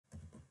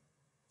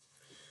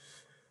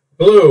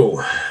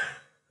Hello,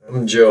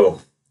 I'm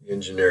Joe, the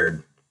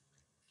engineer,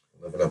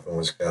 living up in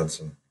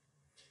Wisconsin.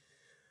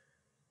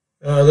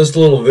 This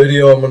little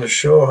video, I'm going to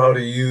show how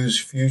to use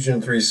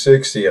Fusion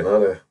 360 and how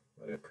to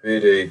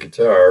create a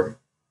guitar.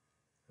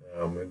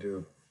 I'm going to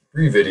do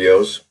 3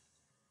 videos.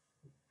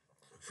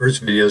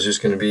 First video is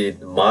just going to be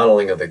the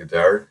modeling of the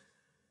guitar.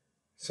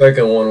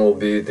 Second one will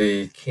be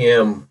the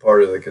cam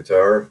part of the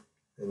guitar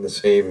in the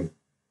same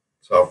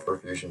software,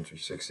 Fusion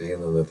 360,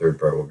 and then the third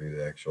part will be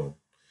the actual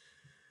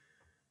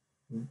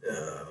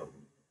uh,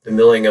 the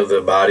milling of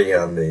the body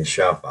on the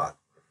shop bot.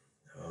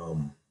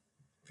 Um,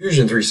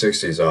 Fusion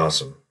 360 is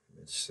awesome.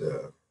 It's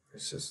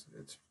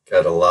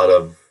got a lot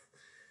of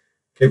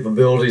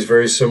capabilities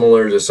very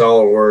similar to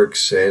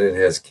SolidWorks, and it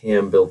has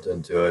CAM built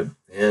into it,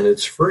 and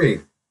it's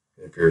free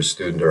if you're a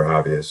student or a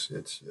hobbyist.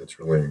 It's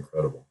really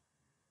incredible.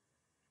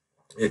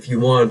 If you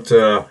want,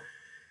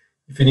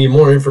 if you need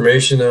more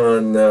information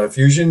on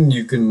Fusion,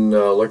 you can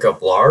look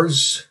up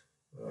Lars.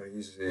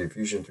 He's a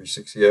Fusion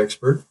 360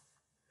 expert.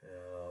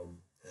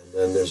 And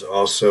then there's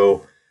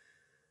also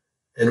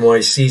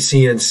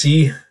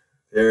NYC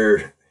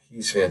There,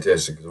 he's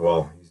fantastic as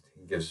well.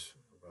 He gives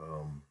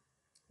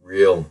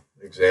real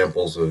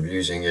examples of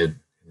using it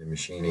in the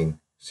machining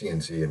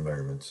CNC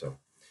environment.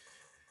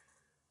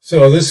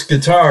 So this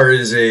guitar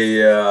is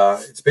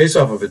it's based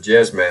off of a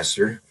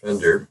Jazzmaster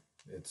Fender.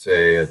 It's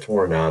a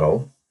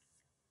Toronado,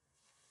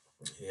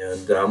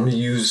 and I'm going to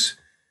use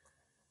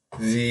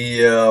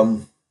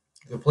the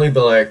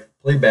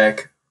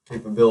playback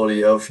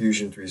capability of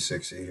Fusion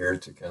 360 here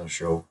to kind of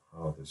show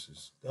how this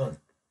is done.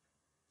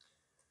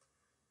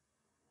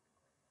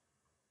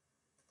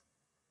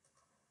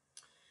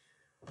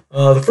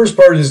 The first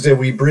part is that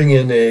we bring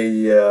in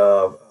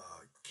a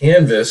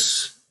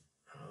canvas,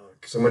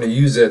 because I'm going to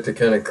use that to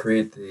kind of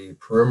create the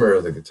perimeter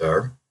of the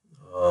guitar.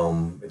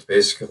 It's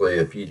basically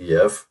a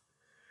PDF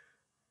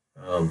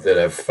that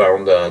I've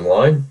found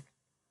online.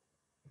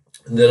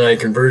 And then I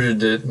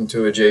converted it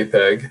into a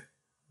JPEG,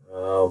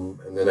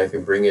 and then I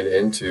can bring it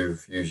into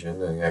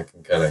Fusion, and I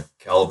can kind of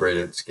calibrate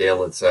it,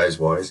 scale it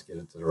size-wise, get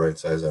it to the right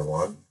size I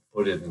want,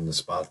 put it in the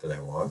spot that I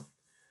want.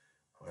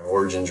 My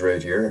origin's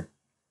right here.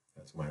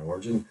 That's my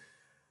origin.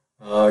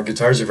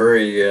 Guitars are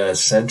very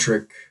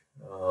centric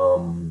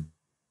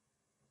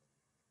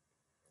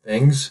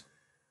things.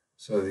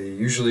 So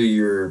usually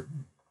your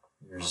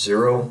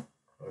zero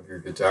of your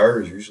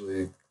guitar is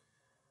usually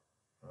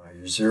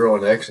your zero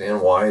and X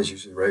and Y is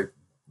usually right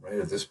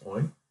at this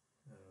point.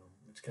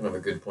 It's kind of a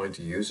good point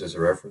to use as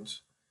a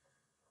reference.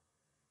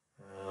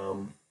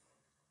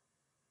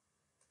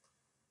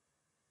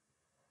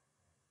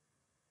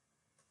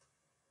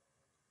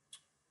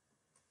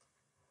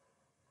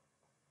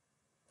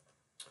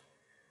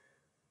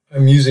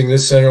 I'm using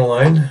this center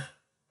line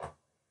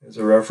as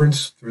a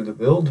reference through the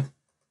build.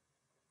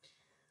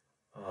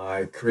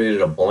 I created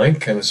a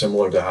blank, kind of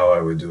similar to how I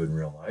would do it in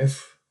real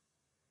life.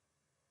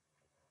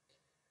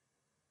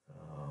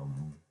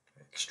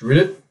 Extrude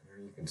it.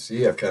 Here you can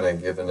see I've kind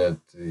of given it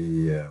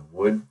the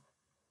wood.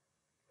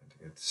 I think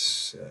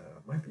it's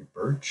might be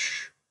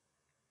birch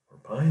or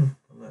pine.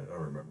 I don't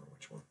remember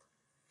which one.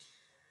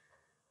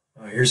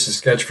 Here's the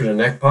sketch for the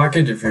neck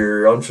pocket. If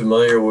you're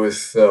unfamiliar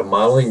with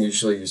modeling,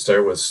 usually you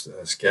start with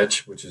a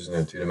sketch, which is in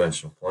a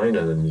two-dimensional plane,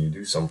 and then you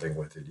do something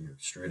with it. You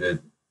extrude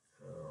it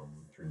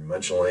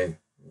three-dimensionally.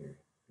 You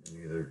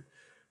either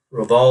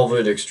revolve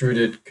it, extrude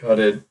it, cut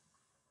it.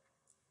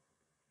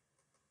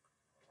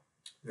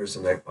 There's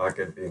the neck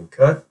pocket being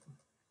cut.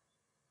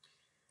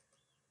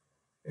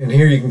 And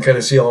here you can kind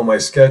of see all my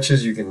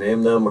sketches. You can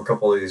name them. A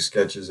couple of these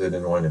sketches I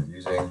didn't wind up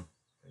using.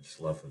 I just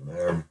left them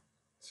there.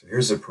 So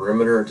here's the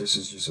perimeter. This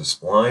is just a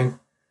spline.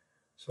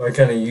 So I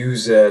kind of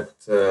use that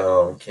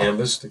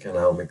canvas to kind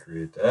of help me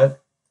create that.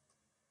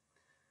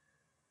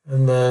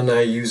 And then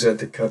I use that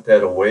to cut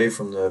that away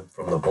from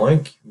the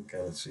blank. You can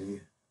kind of see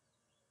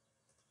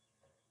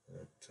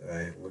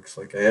that it looks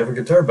like I have a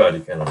guitar body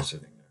kind of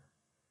sitting there.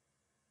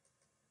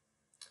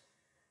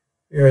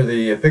 Here are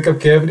the pickup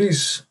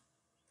cavities.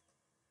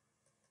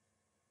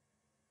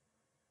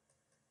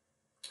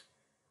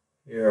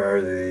 Here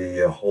are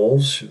the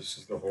holes. This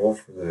is the hole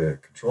for the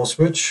control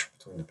switch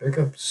between the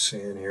pickups,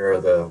 and here are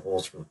the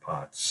holes for the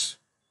pots.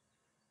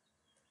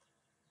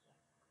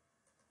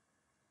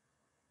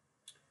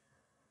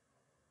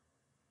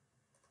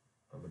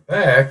 On the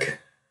back,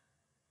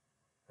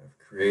 I've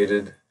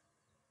created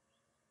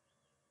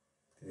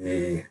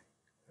the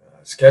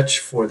sketch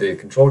for the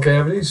control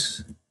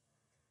cavities,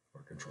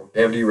 or control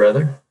cavity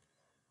rather.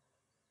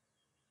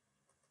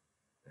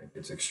 That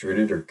gets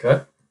extruded or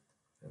cut.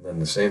 And then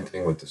the same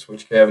thing with the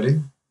switch cavity.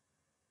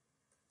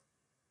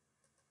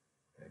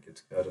 That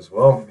gets cut as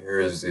well. Here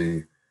is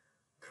the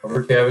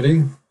cover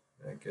cavity.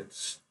 That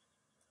gets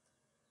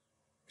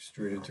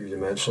extruded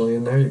three-dimensionally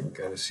in there. You can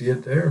kind of see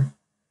it there.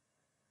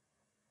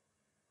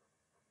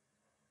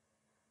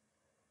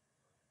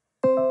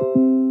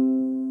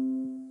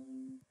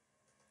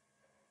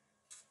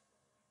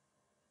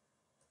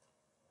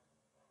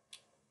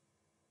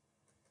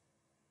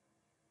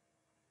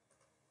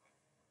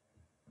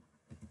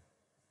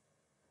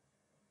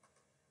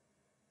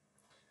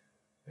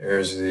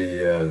 There's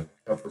the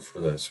cover for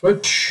the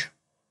switch.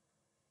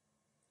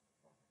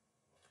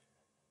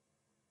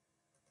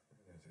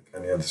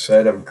 On the other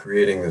side, I'm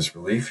creating this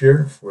relief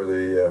here for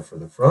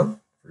the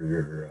front, for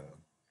your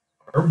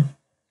arm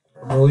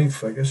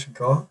relief, I guess you'd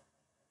call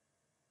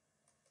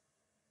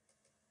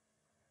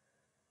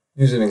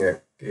it. Using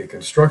a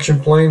construction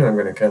plane, I'm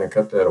going to kind of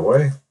cut that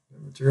away, the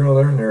material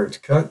there, and there it's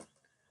cut.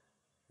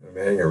 I'm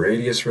adding a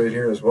radius right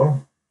here as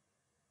well.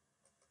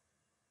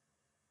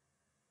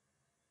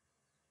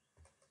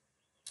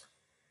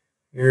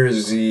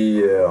 Here's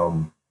the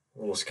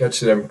little sketch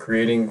that I'm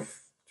creating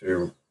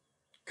to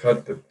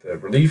cut the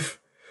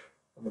relief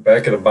on the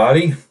back of the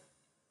body.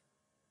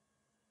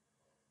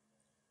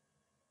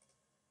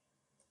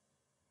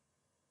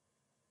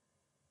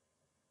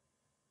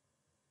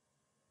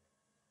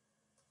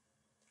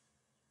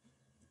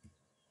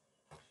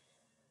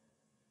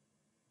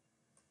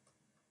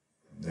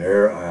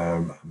 There,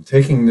 I'm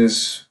taking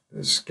this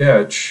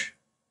sketch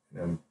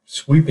and I'm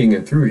sweeping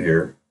it through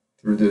here,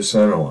 through this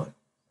center line.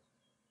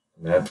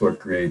 And that's what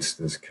creates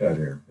this cut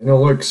here. And it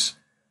looks,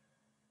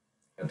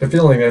 I get the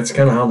feeling that's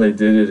kind of how they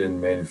did it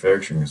in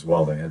manufacturing as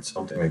well. They had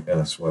something that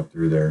kind of swept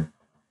through there,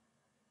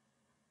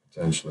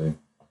 potentially.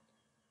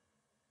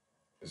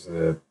 Because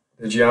the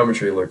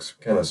geometry looks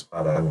kind of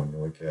spot on when you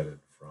look at it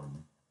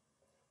from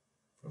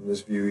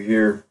this view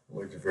here. It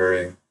looks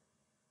very,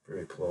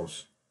 very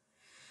close.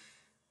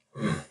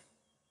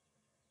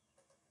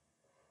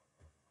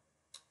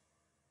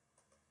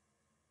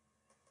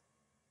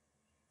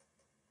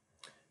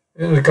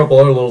 And a couple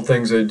other little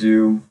things I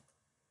do.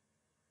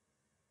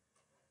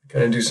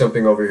 Kind of do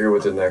something over here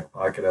with the neck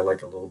pocket. I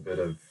like a little bit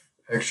of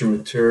extra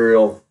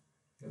material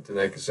that the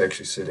neck is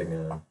actually sitting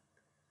on.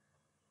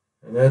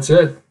 And that's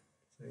it.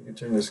 So you can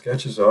turn the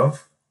sketches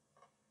off.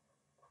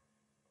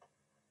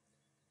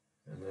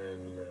 And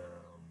then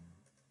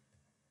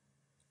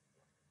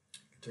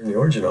turn the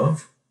origin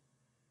off.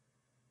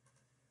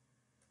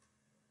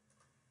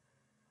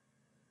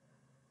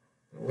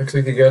 It looks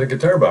like you got a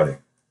guitar body.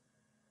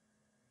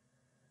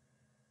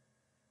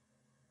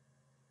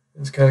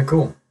 It's kind of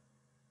cool.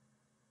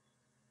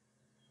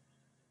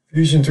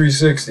 Fusion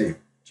 360.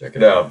 Check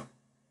it out.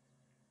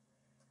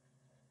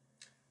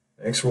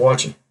 Thanks for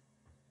watching.